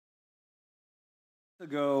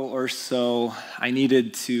Ago or so, I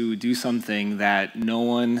needed to do something that no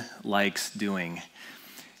one likes doing.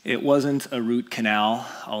 It wasn't a root canal,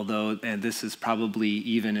 although, and this is probably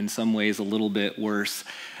even in some ways a little bit worse.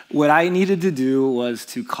 What I needed to do was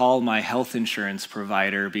to call my health insurance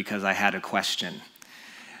provider because I had a question.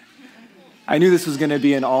 I knew this was going to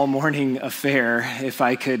be an all-morning affair if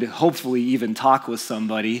I could hopefully even talk with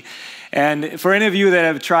somebody. And for any of you that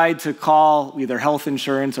have tried to call either health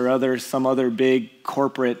insurance or some other big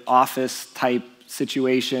corporate office type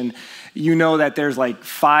situation, you know that there's like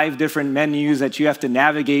 5 different menus that you have to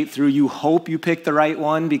navigate through. You hope you pick the right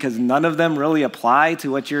one because none of them really apply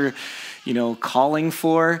to what you're, calling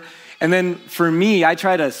for. And then for me, I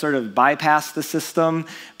try to sort of bypass the system,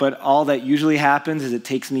 but all that usually happens is it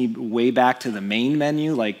takes me way back to the main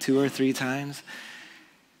menu like 2 or 3 times.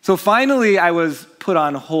 So finally, I was put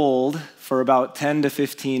on hold for about 10 to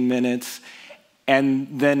 15 minutes,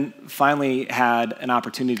 and then finally had an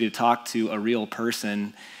opportunity to talk to a real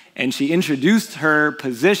person. And she introduced her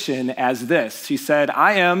position as this. She said,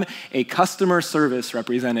 "I am a customer service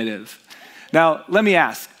representative." Now, let me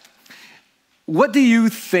ask, what do you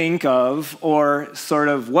think of, or sort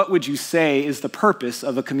of what would you say is the purpose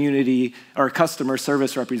of a community or customer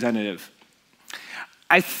service representative?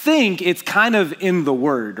 I think it's kind of in the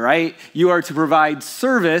word, right? You are to provide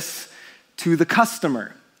service to the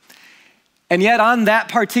customer. And yet on that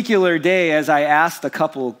particular day, as I asked a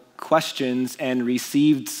couple questions and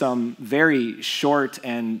received some very short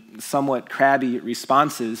and somewhat crabby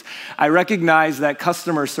responses, I recognized that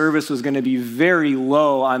customer service was going to be very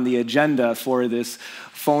low on the agenda for this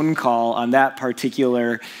phone call on that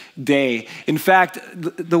particular day. In fact,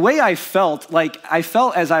 the way I felt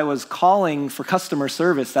as I was calling for customer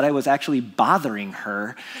service that I was actually bothering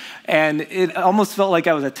her. And it almost felt like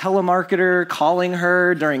I was a telemarketer calling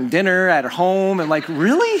her during dinner at her home. And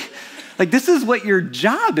really? This is what your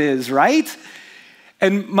job is, right?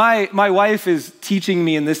 And my wife is teaching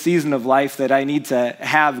me in this season of life that I need to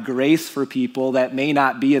have grace for people that may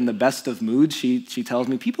not be in the best of moods. She tells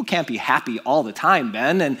me, people can't be happy all the time,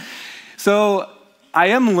 Ben. And so I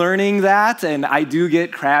am learning that, and I do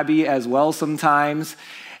get crabby as well sometimes.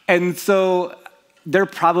 And so there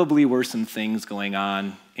probably were some things going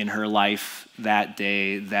on in her life that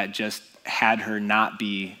day that just had her not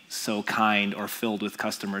be so kind or filled with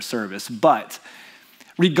customer service. But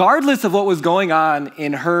regardless of what was going on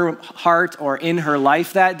in her heart or in her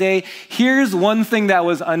life that day, here's one thing that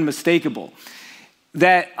was unmistakable.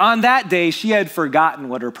 That on that day, she had forgotten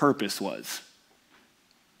what her purpose was.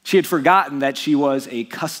 She had forgotten that she was a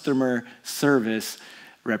customer service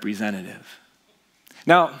representative.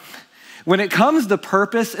 Now, when it comes to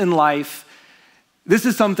purpose in life, this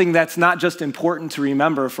is something that's not just important to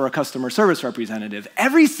remember for a customer service representative.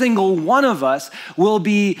 Every single one of us will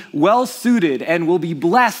be well-suited and will be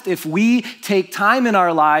blessed if we take time in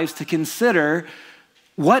our lives to consider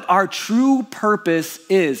what our true purpose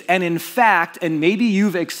is. And in fact, and maybe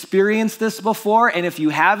you've experienced this before, and if you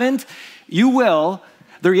haven't, you will.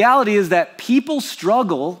 The reality is that people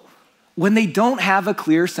struggle when they don't have a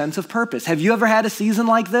clear sense of purpose. Have you ever had a season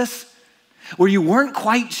like this, where you weren't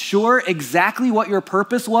quite sure exactly what your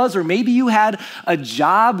purpose was, or maybe you had a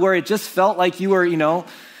job where it just felt like you were,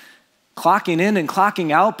 clocking in and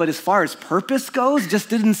clocking out, but as far as purpose goes, just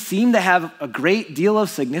didn't seem to have a great deal of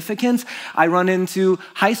significance? I run into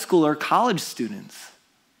high school or college students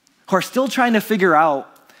who are still trying to figure out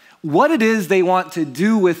what it is they want to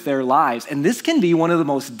do with their lives. And this can be one of the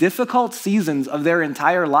most difficult seasons of their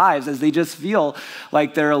entire lives, as they just feel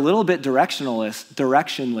like they're a little bit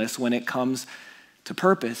directionless when it comes to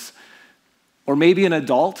purpose. Or maybe an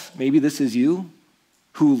adult, maybe this is you,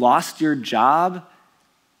 who lost your job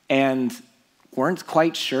and weren't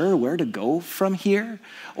quite sure where to go from here.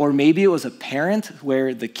 Or maybe it was a parent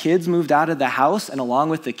where the kids moved out of the house, and along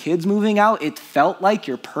with the kids moving out, it felt like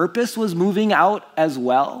your purpose was moving out as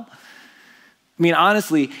well. I mean,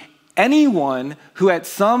 honestly, anyone who at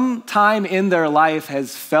some time in their life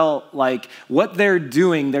has felt like what they're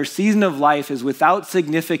doing, their season of life, is without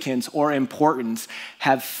significance or importance,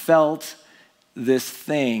 have felt this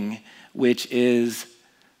thing, which is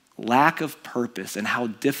lack of purpose, and how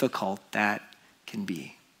difficult that can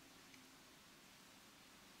be.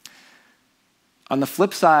 On the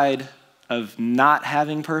flip side of not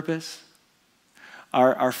having purpose,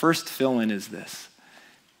 our first fill-in is this: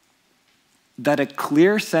 that a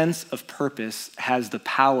clear sense of purpose has the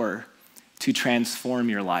power to transform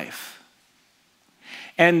your life.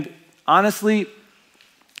 And honestly,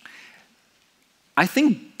 I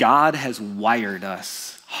think God has hardwired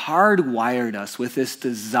us with this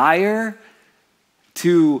desire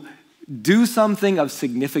to do something of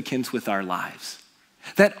significance with our lives.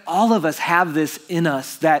 That all of us have this in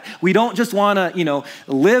us, that we don't just want to,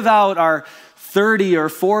 live out our 30 or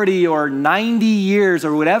 40 or 90 years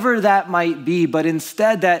or whatever that might be, but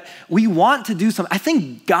instead that we want to do something. I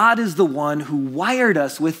think God is the one who wired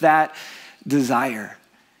us with that desire.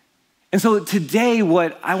 And so today,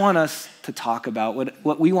 what I want us to talk about,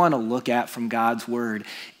 what we want to look at from God's word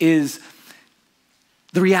is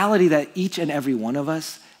the reality that each and every one of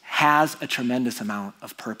us has a tremendous amount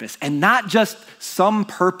of purpose, and not just some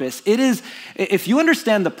purpose. It is, if you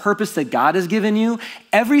understand the purpose that God has given you,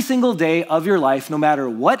 every single day of your life, no matter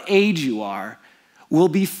what age you are, will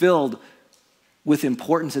be filled with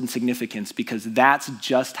importance and significance, because that's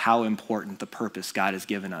just how important the purpose God has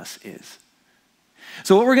given us is.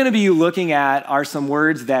 So what we're going to be looking at are some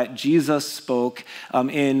words that Jesus spoke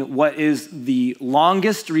in what is the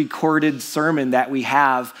longest recorded sermon that we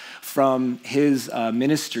have from his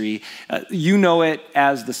ministry. You know it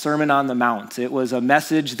as the Sermon on the Mount. It was a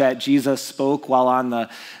message that Jesus spoke while on the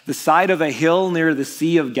side of a hill near the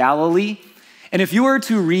Sea of Galilee. And if you were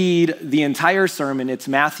to read the entire sermon, it's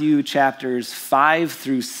Matthew chapters 5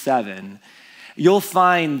 through 7, you'll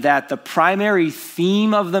find that the primary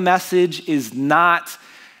theme of the message is not,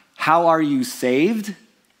 how are you saved?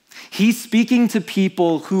 He's speaking to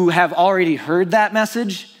people who have already heard that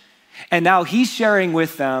message, and now he's sharing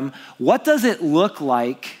with them, what does it look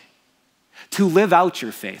like to live out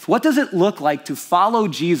your faith? What does it look like to follow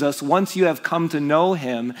Jesus once you have come to know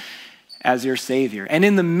him as your Savior? And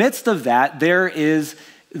in the midst of that, there is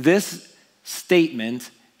this statement,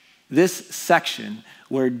 this section,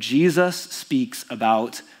 where Jesus speaks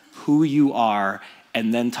about who you are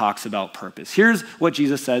and then talks about purpose. Here's what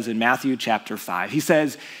Jesus says in Matthew chapter 5. He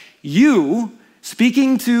says, you,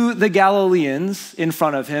 speaking to the Galileans in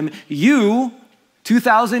front of him, you,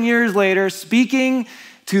 2,000 years later, speaking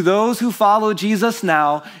to those who follow Jesus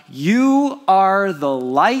now, you are the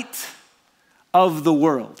light of the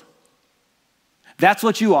world. That's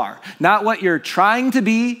what you are. Not what you're trying to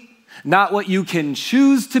be, not what you can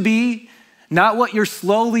choose to be, not what you're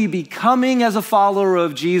slowly becoming as a follower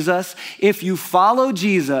of Jesus. If you follow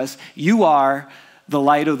Jesus, you are the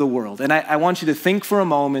light of the world. And I want you to think for a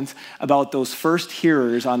moment about those first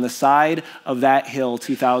hearers on the side of that hill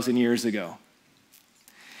 2,000 years ago.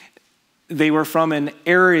 They were from an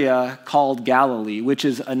area called Galilee, which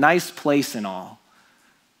is a nice place and all,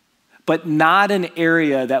 but not an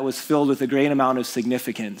area that was filled with a great amount of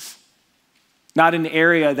significance, not an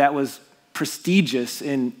area that was prestigious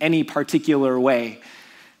in any particular way.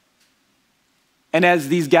 And as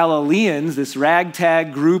these Galileans, this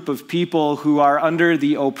ragtag group of people who are under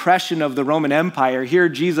the oppression of the Roman Empire, hear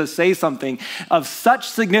Jesus say something of such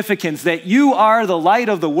significance that you are the light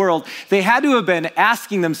of the world, they had to have been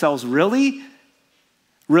asking themselves, really?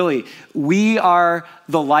 Really, we are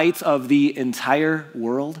the lights of the entire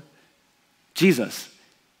world? Jesus,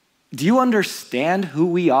 do you understand who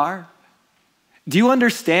we are? Do you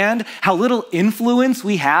understand how little influence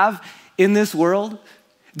we have in this world?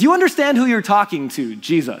 Do you understand who you're talking to,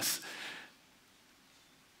 Jesus?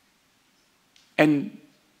 And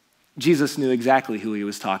Jesus knew exactly who he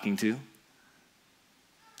was talking to.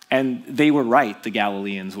 And they were right, the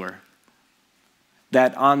Galileans were,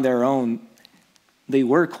 that on their own, they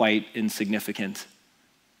were quite insignificant.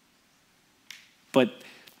 But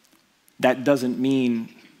that doesn't mean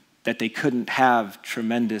that they couldn't have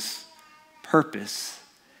tremendous purpose,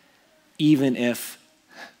 even if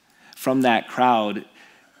from that crowd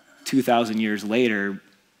 2,000 years later,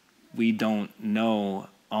 we don't know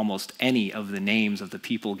almost any of the names of the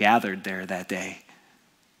people gathered there that day.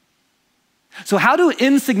 So how do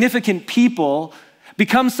insignificant people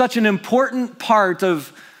become such an important part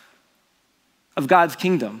of God's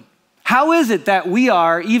kingdom? How is it that we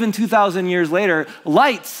are, even 2,000 years later,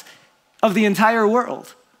 lights of the entire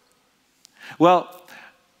world? Well,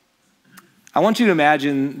 I want you to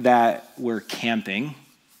imagine that we're camping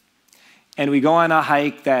and we go on a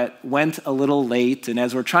hike that went a little late, and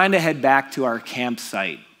as we're trying to head back to our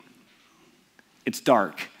campsite, it's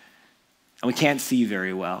dark and we can't see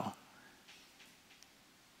very well.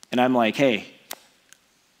 And I'm like, hey,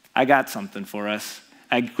 I got something for us.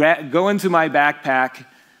 I go into my backpack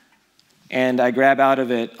and I grab out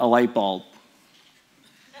of it a light bulb.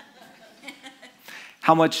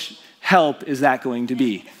 How much help is that going to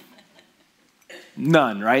be?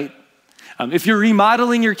 None, right? If you're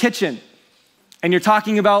remodeling your kitchen and you're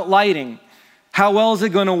talking about lighting, how well is it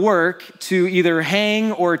going to work to either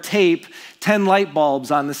hang or tape 10 light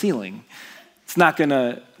bulbs on the ceiling? It's not going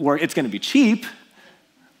to work. It's going to be cheap,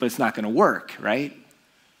 but it's not going to work, right?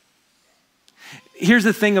 Here's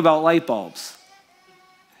the thing about light bulbs.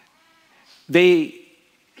 They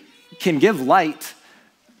can give light,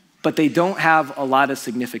 but they don't have a lot of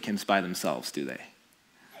significance by themselves, do they?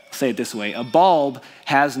 I'll say it this way, a bulb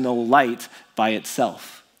has no light by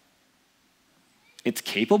itself. It's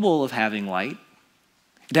capable of having light.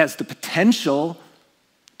 It has the potential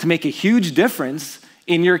to make a huge difference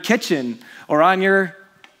in your kitchen or on your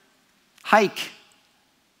hike.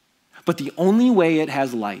 But the only way it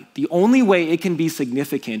has light, the only way it can be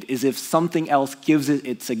significant is if something else gives it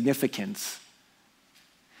its significance.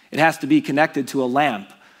 It has to be connected to a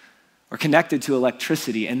lamp or connected to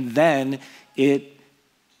electricity, and then it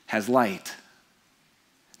has light.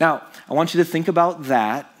 Now, I want you to think about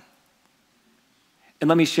that, and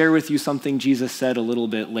let me share with you something Jesus said a little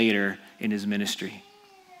bit later in his ministry.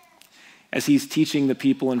 As he's teaching the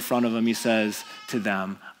people in front of him, he says to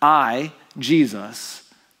them, I, Jesus,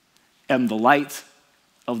 am the light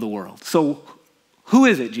of the world. So who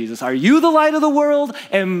is it, Jesus? Are you the light of the world?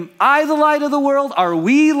 Am I the light of the world? Are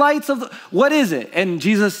we lights of the... What is it? And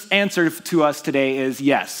Jesus' answer to us today is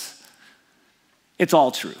yes. It's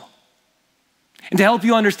all true. And to help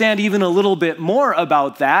you understand even a little bit more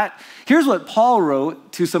about that, here's what Paul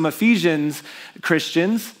wrote to some Ephesians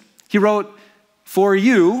Christians. He wrote, for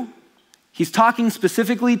you, he's talking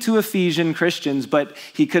specifically to Ephesian Christians, but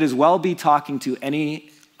he could as well be talking to any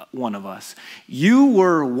one of us. You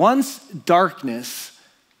were once darkness,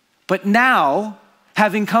 but now,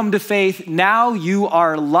 having come to faith, now you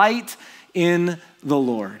are light in the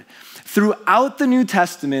Lord. Throughout the New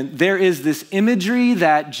Testament, there is this imagery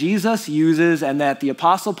that Jesus uses and that the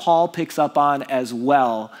Apostle Paul picks up on as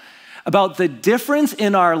well about the difference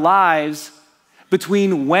in our lives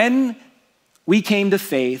between when we came to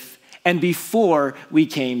faith and before we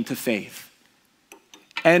came to faith.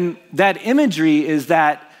 And that imagery is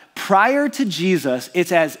that prior to Jesus,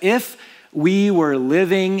 it's as if we were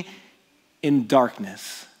living in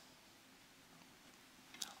darkness.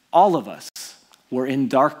 All of us were in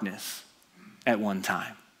darkness at one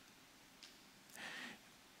time.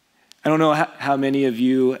 I don't know how many of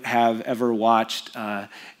you have ever watched,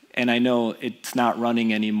 and I know it's not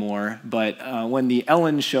running anymore, but when the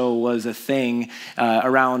Ellen Show was a thing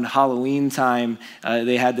around Halloween time,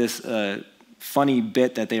 they had this funny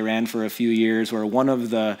bit that they ran for a few years where one of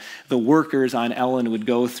the workers on Ellen would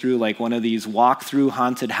go through like one of these walk-through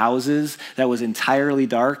haunted houses that was entirely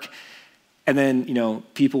dark. And then,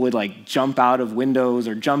 people would like jump out of windows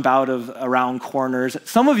or jump out of around corners.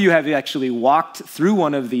 Some of you have actually walked through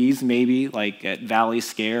one of these, maybe like at Valley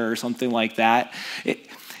Scare or something like that.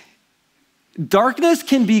 Darkness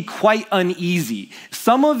can be quite uneasy.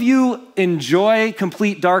 Some of you enjoy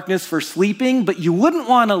complete darkness for sleeping, but you wouldn't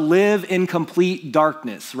want to live in complete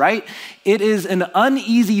darkness, right? It is an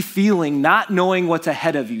uneasy feeling not knowing what's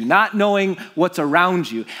ahead of you, not knowing what's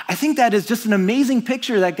around you. I think that is just an amazing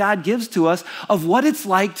picture that God gives to us of what it's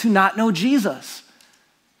like to not know Jesus.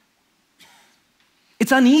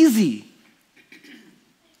 It's uneasy.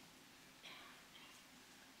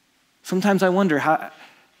 Sometimes I wonder,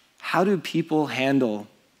 how do people handle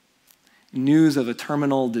news of a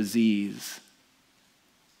terminal disease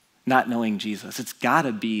not knowing Jesus? It's got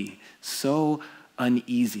to be so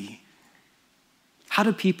uneasy. How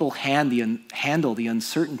do people handle the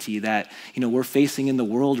uncertainty that we're facing in the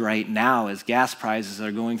world right now as gas prices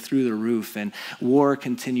are going through the roof and war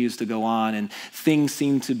continues to go on and things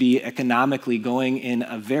seem to be economically going in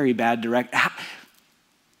a very bad direction?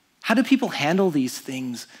 How do people handle these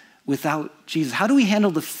things without Jesus? How do we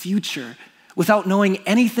handle the future without knowing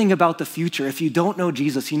anything about the future if you don't know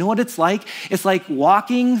Jesus? You know what it's like? It's like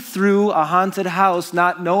walking through a haunted house,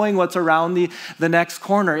 not knowing what's around the next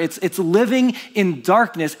corner. It's living in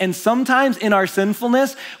darkness. And sometimes in our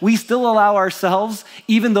sinfulness, we still allow ourselves,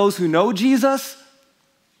 even those who know Jesus,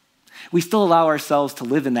 we still allow ourselves to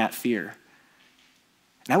live in that fear.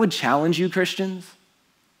 And I would challenge you, Christians,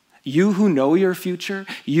 you who know your future,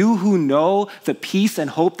 you who know the peace and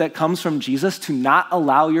hope that comes from Jesus, to not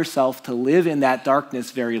allow yourself to live in that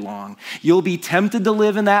darkness very long. You'll be tempted to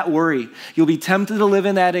live in that worry. You'll be tempted to live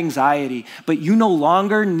in that anxiety, but you no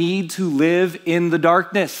longer need to live in the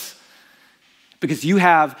darkness because you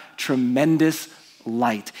have tremendous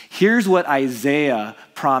light. Here's what Isaiah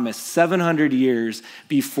promised 700 years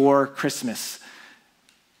before Christmas.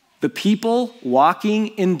 The people walking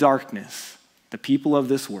in darkness, the people of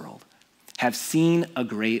this world, have seen a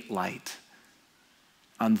great light.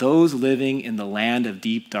 On those living in the land of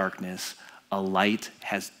deep darkness, a light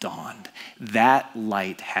has dawned. That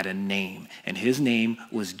light had a name, and his name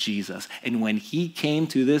was Jesus. And when he came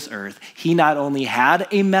to this earth, he not only had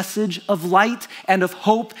a message of light and of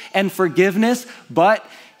hope and forgiveness, but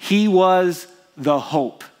he was the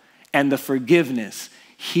hope and the forgiveness.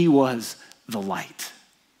 He was the light.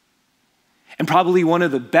 And probably one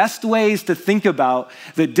of the best ways to think about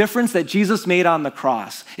the difference that Jesus made on the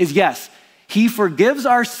cross is, yes, he forgives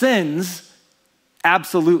our sins,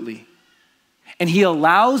 absolutely. And he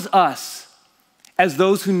allows us, as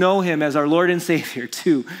those who know him as our Lord and Savior,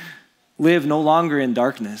 to live no longer in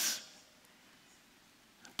darkness,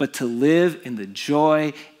 but to live in the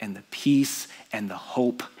joy and the peace and the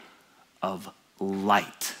hope of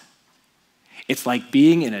light. It's like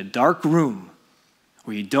being in a dark room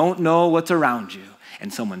where you don't know what's around you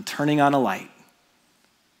and someone turning on a light.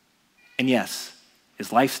 And yes,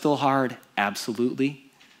 is life still hard? Absolutely.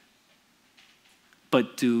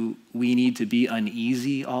 But do we need to be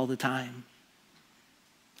uneasy all the time?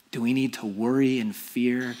 Do we need to worry and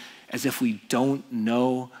fear as if we don't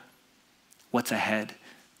know what's ahead?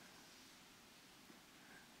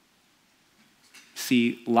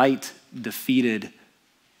 See, light defeated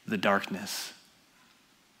the darkness.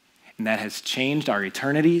 And that has changed our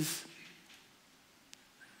eternities,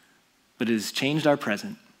 but it has changed our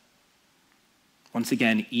present. Once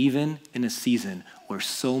again, even in a season where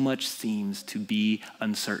so much seems to be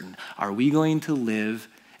uncertain, are we going to live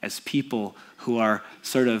as people who are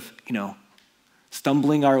sort of,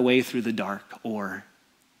 stumbling our way through the dark, or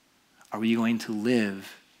are we going to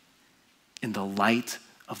live in the light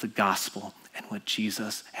of the gospel and what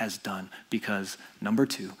Jesus has done? Because number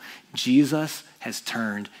 2, Jesus has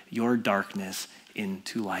turned your darkness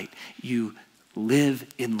into light. You live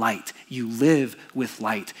in light. You live with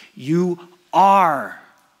light. You are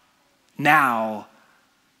now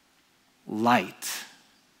light.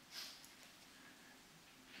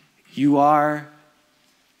 You are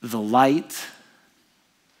the light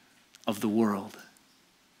of the world.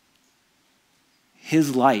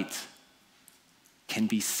 His light can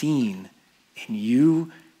be seen in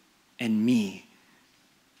you and me.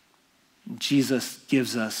 Jesus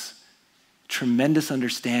gives us tremendous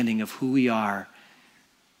understanding of who we are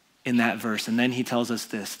in that verse. And then he tells us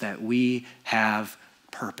this, that we have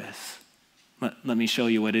purpose. Let me show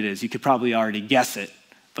you what it is. You could probably already guess it,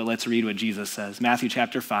 but let's read what Jesus says. Matthew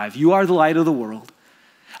chapter 5, you are the light of the world.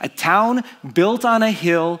 A town built on a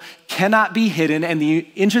hill cannot be hidden. And the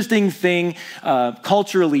interesting thing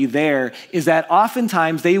culturally there is that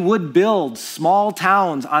oftentimes they would build small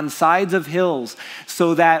towns on sides of hills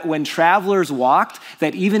so that when travelers walked,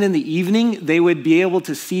 that even in the evening, they would be able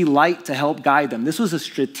to see light to help guide them. This was a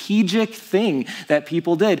strategic thing that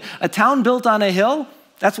people did. A town built on a hill,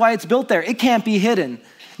 that's why it's built there. It can't be hidden.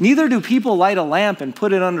 Neither do people light a lamp and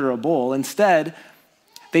put it under a bowl. Instead,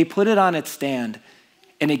 they put it on its stand,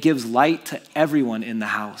 and it gives light to everyone in the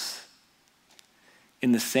house.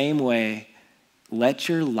 In the same way, let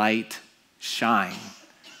your light shine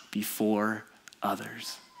before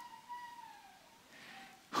others.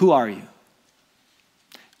 Who are you?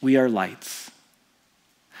 We are lights.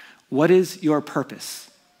 What is your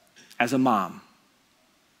purpose as a mom,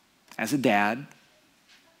 as a dad,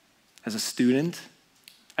 as a student,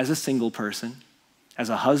 as a single person, as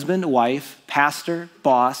a husband, wife, pastor,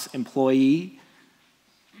 boss, employee?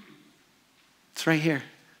 It's right here.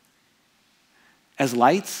 As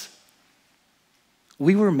lights,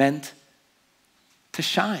 we were meant to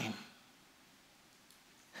shine.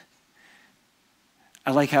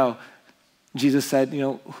 I like how Jesus said,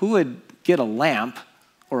 who would get a lamp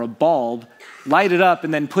or a bulb, light it up,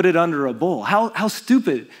 and then put it under a bowl? How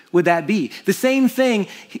stupid would that be? The same thing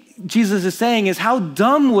Jesus is saying is, how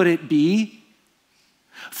dumb would it be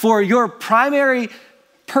for your primary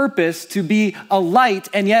purpose to be a light,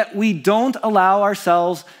 and yet we don't allow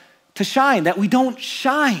ourselves to shine, that we don't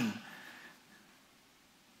shine.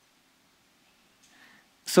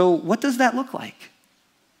 So what does that look like?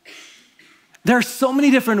 There are so many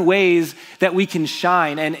different ways that we can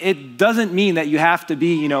shine, and it doesn't mean that you have to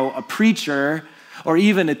be, a preacher or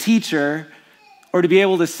even a teacher or to be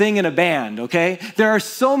able to sing in a band, okay? There are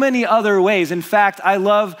so many other ways. In fact, I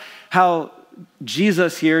love how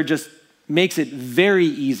Jesus here just makes it very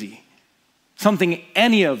easy. Something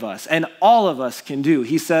any of us and all of us can do.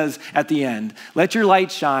 He says at the end, let your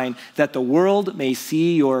light shine that the world may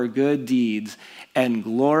see your good deeds and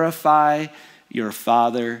glorify your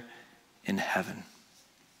Father in heaven.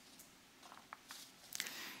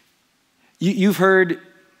 You've heard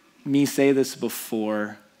me say this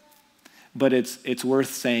before, but it's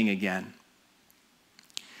worth saying again.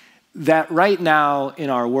 That right now in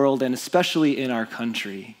our world, and especially in our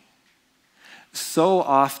country, so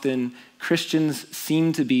often Christians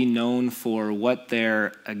seem to be known for what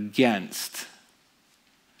they're against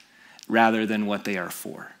rather than what they are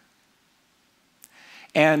for.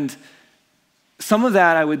 And some of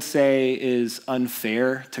that, I would say, is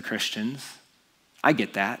unfair to Christians. I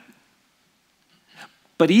get that.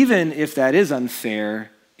 But even if that is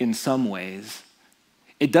unfair in some ways,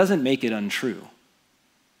 it doesn't make it untrue.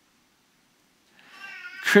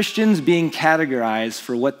 Christians being categorized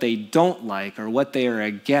for what they don't like or what they are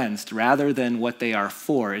against rather than what they are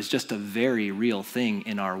for is just a very real thing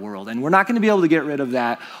in our world. And we're not going to be able to get rid of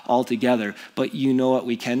that altogether, but you know what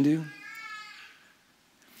we can do?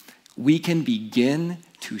 We can begin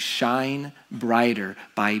to shine brighter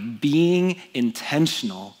by being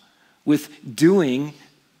intentional with doing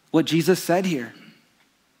what Jesus said here.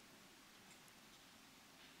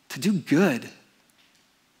 To do good.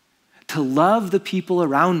 To love the people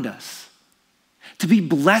around us, to be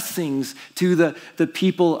blessings to the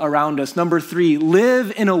people around us. Number 3,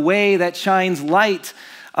 live in a way that shines light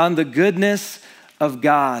on the goodness of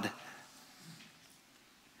God.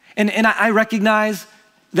 And I recognize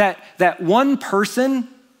that one person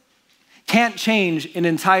can't change an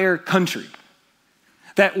entire country.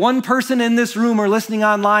 That one person in this room or listening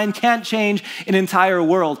online can't change an entire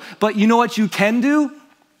world. But you know what you can do?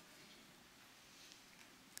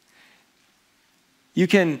 You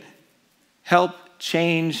can help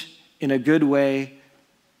change in a good way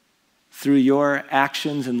through your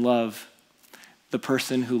actions and love the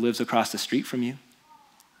person who lives across the street from you.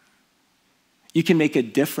 You can make a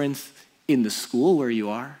difference in the school where you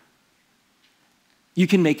are. You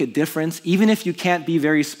can make a difference, even if you can't be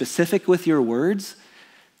very specific with your words.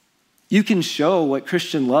 You can show what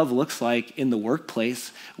Christian love looks like in the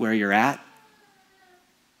workplace where you're at.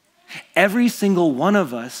 Every single one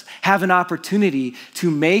of us have an opportunity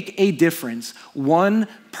to make a difference, one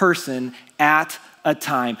person at a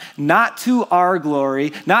time. Not to our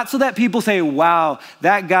glory, not so that people say, wow,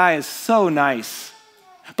 that guy is so nice.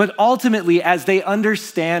 But ultimately, as they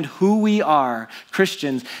understand who we are,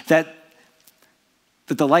 Christians, that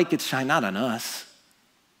the light gets shined not on us,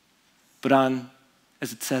 but on,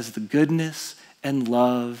 as it says, the goodness and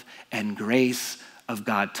love and grace of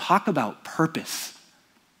God. Talk about purpose.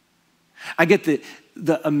 I get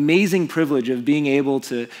the amazing privilege of being able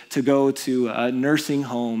to go to nursing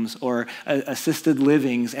homes or assisted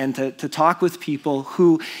livings and to talk with people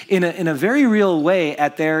who, in a very real way,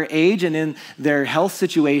 at their age and in their health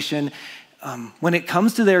situation, when it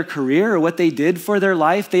comes to their career or what they did for their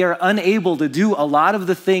life, they are unable to do a lot of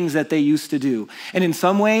the things that they used to do. And in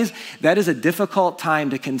some ways, that is a difficult time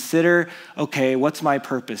to consider, okay, what's my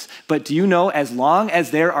purpose? But do you know, as long as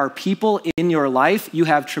there are people in your life, you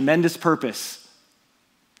have tremendous purpose.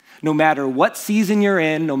 No matter what season you're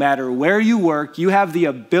in, no matter where you work, you have the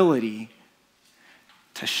ability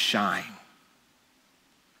to shine.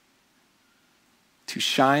 To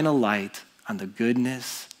shine a light on the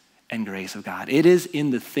goodness and grace of God. It is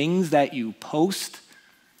in the things that you post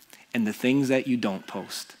and the things that you don't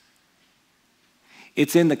post.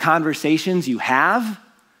 It's in the conversations you have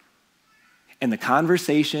and the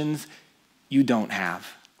conversations you don't have.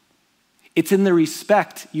 It's in the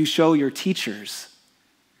respect you show your teachers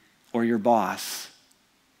or your boss.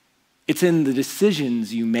 It's in the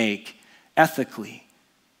decisions you make ethically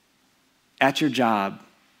at your job.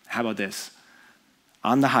 How about this?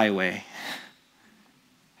 On the highway.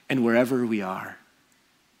 And wherever we are.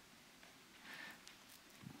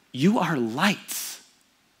 You are lights.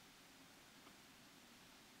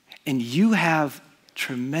 And you have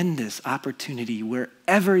tremendous opportunity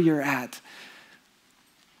wherever you're at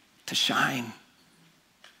to shine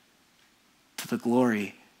to the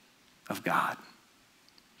glory of God.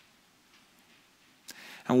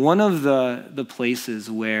 And one of the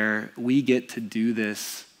places where we get to do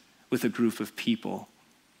this with a group of people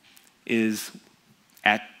is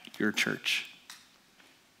at your church.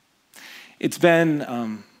 It's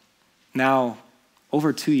been now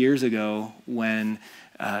over 2 years ago when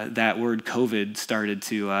that word COVID started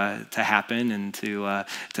to happen and to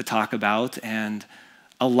talk about, and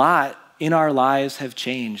a lot in our lives have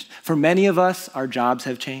changed. For many of us, our jobs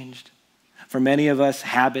have changed. For many of us,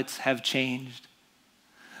 habits have changed.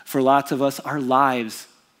 For lots of us, our lives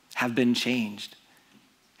have been changed.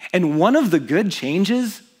 And one of the good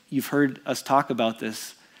changes, you've heard us talk about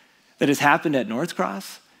this, that has happened at North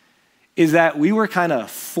Cross is that we were kind of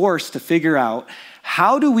forced to figure out,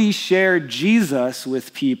 how do we share Jesus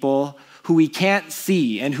with people who we can't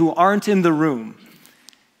see and who aren't in the room?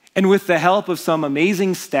 And with the help of some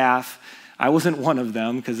amazing staff, I wasn't one of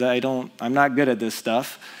them because I'm not good at this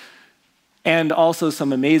stuff, and also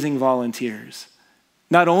some amazing volunteers.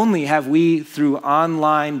 Not only have we, through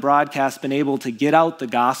online broadcast, been able to get out the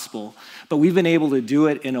gospel, but we've been able to do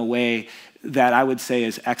it in a way that I would say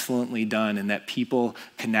is excellently done and that people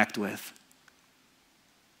connect with.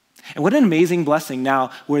 And what an amazing blessing now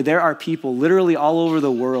where there are people literally all over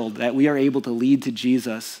the world that we are able to lead to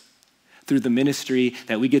Jesus through the ministry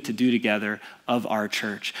that we get to do together of our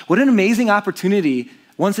church. What an amazing opportunity,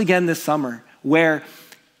 once again this summer, where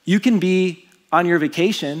you can be on your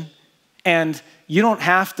vacation and you don't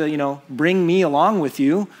have to, bring me along with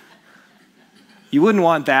you. You wouldn't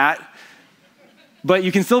want that. But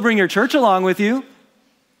you can still bring your church along with you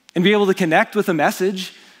and be able to connect with a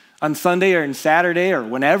message on Sunday or on Saturday or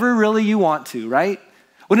whenever really you want to, right?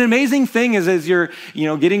 What an amazing thing is as you're,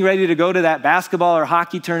 getting ready to go to that basketball or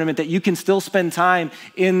hockey tournament that you can still spend time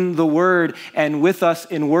in the Word and with us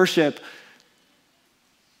in worship.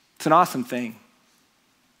 It's an awesome thing.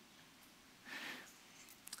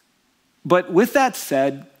 But with that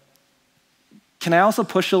said, can I also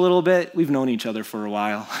push a little bit? We've known each other for a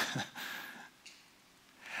while.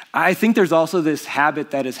 I think there's also this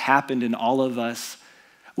habit that has happened in all of us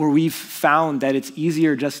where we've found that it's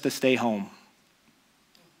easier just to stay home,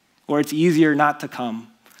 or it's easier not to come,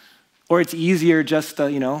 or it's easier just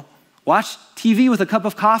to, watch TV with a cup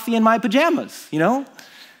of coffee in my pajamas,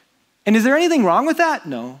 And is there anything wrong with that?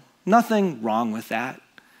 No, nothing wrong with that.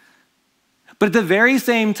 But at the very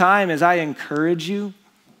same time as I encourage you,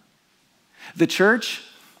 the church,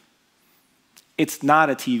 it's not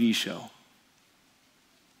a TV show.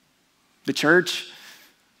 The church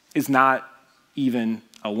is not even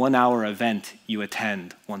a 1-hour event you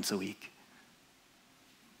attend once a week.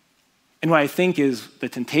 And what I think is the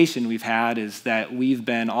temptation we've had is that we've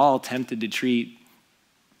been all tempted to treat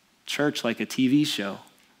church like a TV show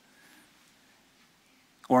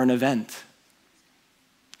or an event.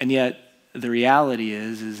 And yet the reality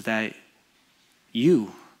is that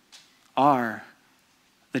you are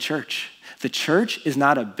the church. The church is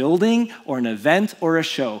not a building or an event or a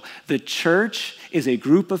show. The church is a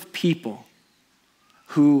group of people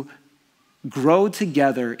who grow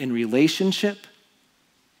together in relationship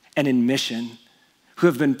and in mission, who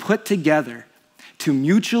have been put together to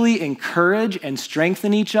mutually encourage and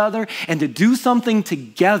strengthen each other and to do something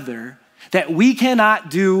together that we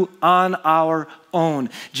cannot do on our own.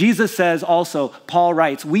 Jesus says also, Paul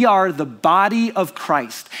writes, we are the body of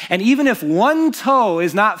Christ. And even if one toe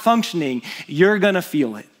is not functioning, you're going to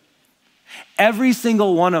feel it. Every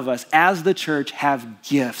single one of us as the church have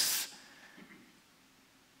gifts.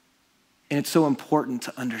 And it's so important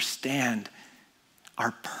to understand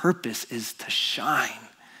our purpose is to shine.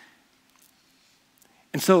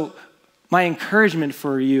 And so my encouragement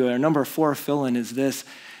for you, our number 4 fill-in is this.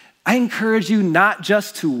 I encourage you not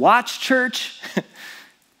just to watch church,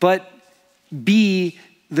 but be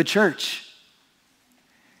the church.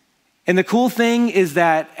 And the cool thing is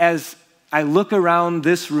that as I look around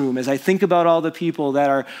this room, as I think about all the people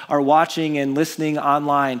that are watching and listening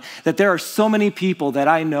online, that there are so many people that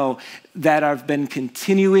I know that have been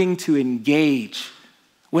continuing to engage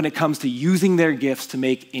when it comes to using their gifts to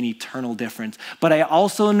make an eternal difference. But I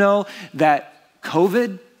also know that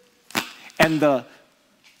COVID and the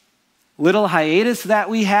little hiatus that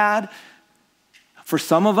we had, for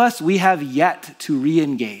some of us, we have yet to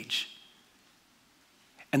re-engage.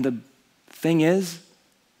 And the thing is,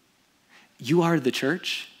 you are the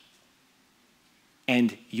church,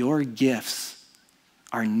 and your gifts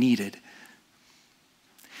are needed.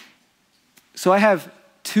 So I have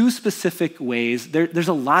 2 specific ways. There's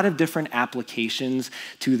a lot of different applications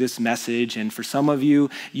to this message, and for some of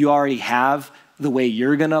you, you already have the way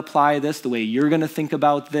you're going to apply this, the way you're going to think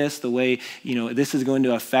about this, the way, this is going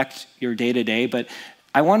to affect your day-to-day. But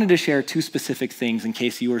I wanted to share 2 specific things in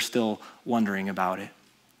case you were still wondering about it.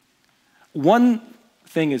 One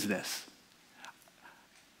thing is this.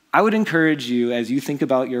 I would encourage you, as you think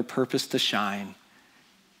about your purpose to shine,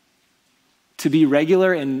 to be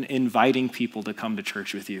regular in inviting people to come to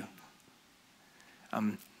church with you.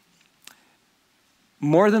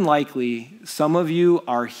 More than likely, some of you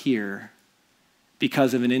are here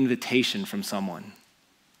because of an invitation from someone.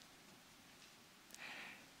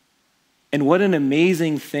 And what an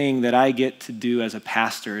amazing thing that I get to do as a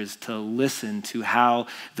pastor is to listen to how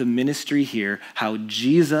the ministry here, how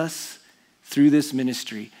Jesus, through this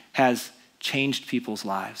ministry, has changed people's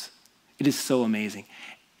lives. It is so amazing.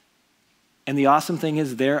 And the awesome thing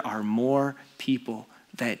is there are more people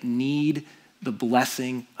that need the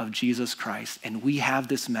blessing of Jesus Christ, and we have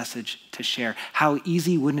this message to share. How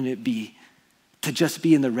easy wouldn't it be to just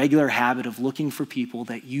be in the regular habit of looking for people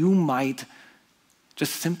that you might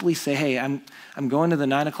just simply say, hey, I'm going to the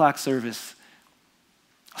 9:00 service.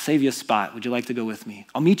 I'll save you a spot. Would you like to go with me?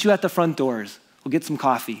 I'll meet you at the front doors. We'll get some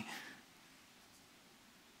coffee.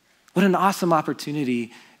 What an awesome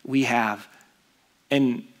opportunity we have.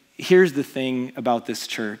 And here's the thing about this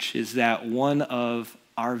church is that one of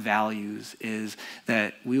our values is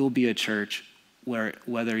that we will be a church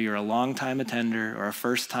whether you're a longtime attender or a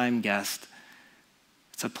first-time guest,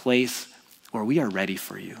 it's a place where we are ready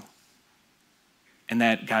for you. And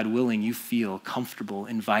that, God willing, you feel comfortable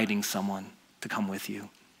inviting someone to come with you.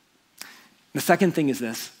 The second thing is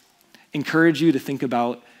this: encourage you to think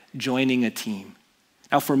about joining a team.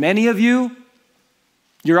 Now, for many of you,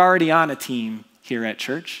 you're already on a team here at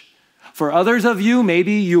church. For others of you,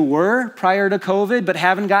 maybe you were prior to COVID, but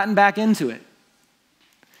haven't gotten back into it.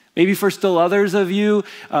 Maybe for still others of you,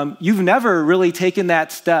 you've never really taken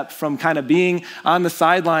that step from kind of being on the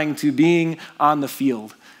sideline to being on the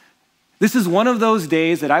field. This is one of those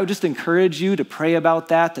days that I would just encourage you to pray about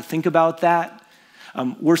that, to think about that.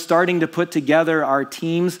 We're starting to put together our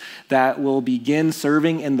teams that will begin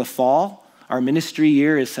serving in the fall. Our ministry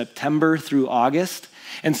year is September through August.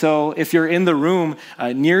 And so if you're in the room,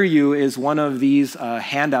 near you is one of these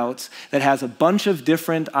handouts that has a bunch of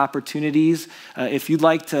different opportunities. If you'd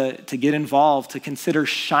like to get involved, to consider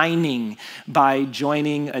shining by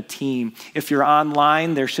joining a team. If you're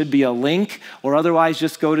online, there should be a link, or otherwise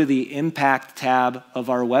just go to the Impact tab of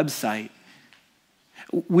our website.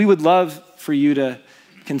 We would love for you to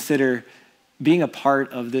consider being a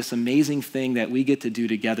part of this amazing thing that we get to do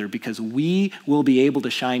together, because we will be able to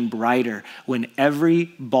shine brighter when every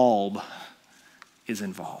bulb is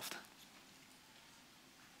involved.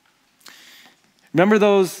 Remember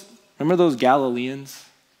those Galileans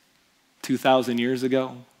 2,000 years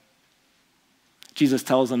ago? Jesus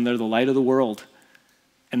tells them they're the light of the world.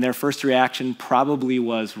 And their first reaction probably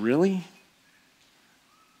was, really?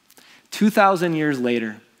 2,000 years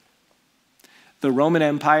later, the Roman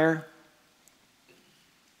Empire,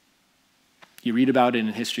 you read about it in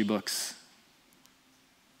history books.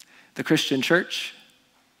 The Christian church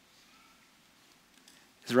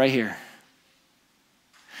is right here.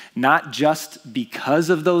 Not just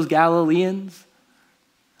because of those Galileans,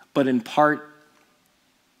 but in part,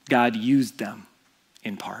 God used them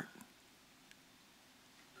in part.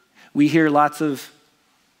 We hear lots of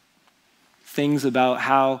things about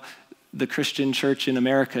how the Christian church in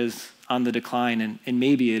America is on the decline, and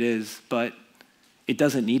maybe it is, but it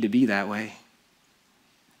doesn't need to be that way.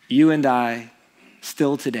 You and I,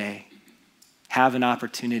 still today, have an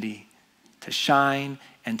opportunity to shine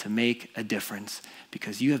and to make a difference,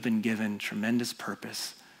 because you have been given tremendous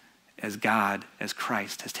purpose as God, as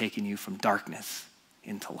Christ, has taken you from darkness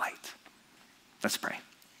into light. Let's pray.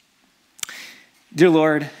 Dear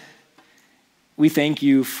Lord, we thank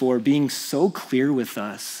you for being so clear with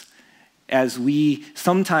us as we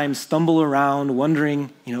sometimes stumble around wondering,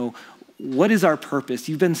 what is our purpose?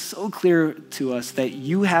 You've been so clear to us that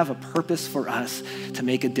you have a purpose for us to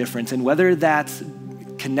make a difference. And whether that's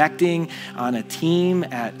connecting on a team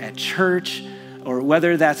at church, or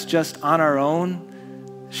whether that's just on our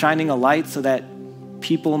own, shining a light so that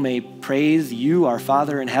people may praise you, our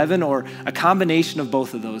Father in heaven, or a combination of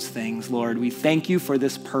both of those things, Lord, we thank you for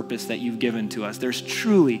this purpose that you've given to us. There's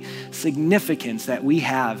truly significance that we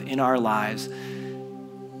have in our lives,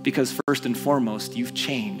 because first and foremost, you've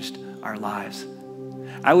changed our lives.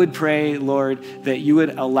 I would pray, Lord, that you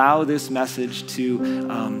would allow this message to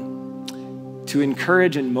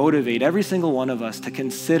encourage and motivate every single one of us to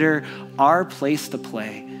consider our place to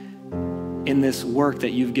play in this work that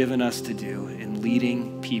you've given us to do in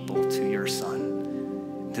leading people to your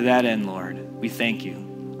Son. To that end, Lord, we thank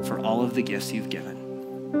you for all of the gifts you've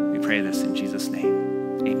given. We pray this in Jesus'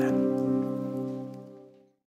 name. Amen.